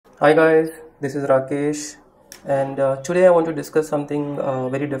Hi guys, this is Rakesh, and today I want to discuss something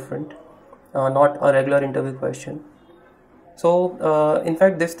very different, not a regular interview question. In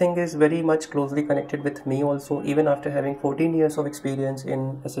fact, this thing is very much closely connected with me also, even after having 14 years of experience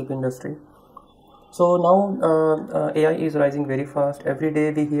in SAP industry. So now AI is rising very fast. Every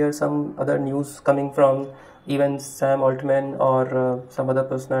day we hear some other news coming from even Sam Altman or some other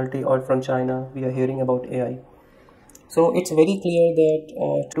personality or from China. We are hearing about AI. So it's very clear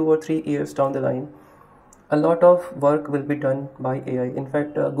that 2 or 3 years down the line, a lot of work will be done by AI. In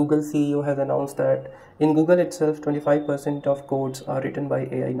fact, Google CEO has announced that in Google itself, 25% of codes are written by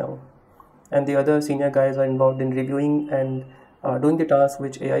AI now. And the other senior guys are involved in reviewing and doing the task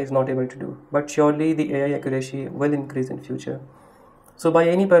which AI is not able to do. But surely the AI accuracy will increase in future. So by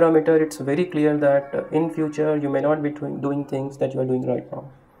any parameter, it's very clear that in future, you may not be doing things that you are doing right now.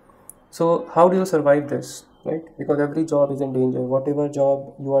 So how do you survive this, right? Because every job is in danger. Whatever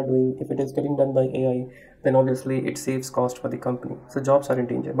job you are doing, if it is getting done by AI, then obviously it saves cost for the company. So jobs are in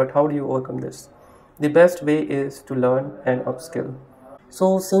danger. But how do you overcome this? The best way is to learn and upskill.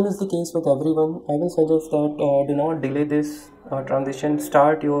 So same is the case with everyone. I will suggest that do not delay this transition.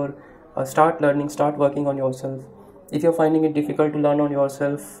 Start learning, start working on yourself. If you're finding it difficult to learn on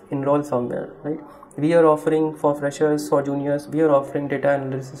yourself, enroll somewhere, right? We are offering for freshers, for juniors, we are offering data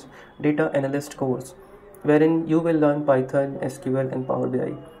analyst course, wherein you will learn Python, SQL, and Power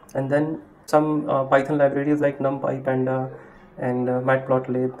BI, and then some Python libraries like NumPy, Panda, and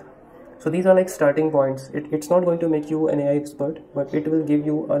Matplotlib. So these are like starting points. It's not going to make you an AI expert, but it will give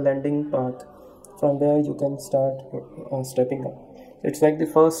you a landing path from where you can start stepping up. It's like the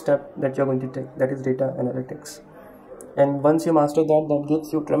first step that you're going to take, that is data analytics. And once you master that, that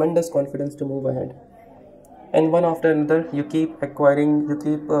gives you tremendous confidence to move ahead. And one after another, you keep acquiring, you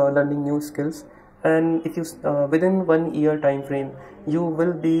keep learning new skills. And if you within 1 year time frame, you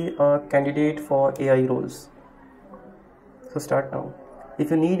will be a candidate for AI roles. So start now.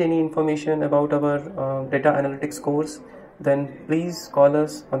 If you need any information about our data analytics course, then please call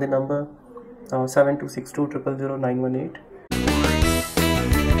us on the number 7262 000 918.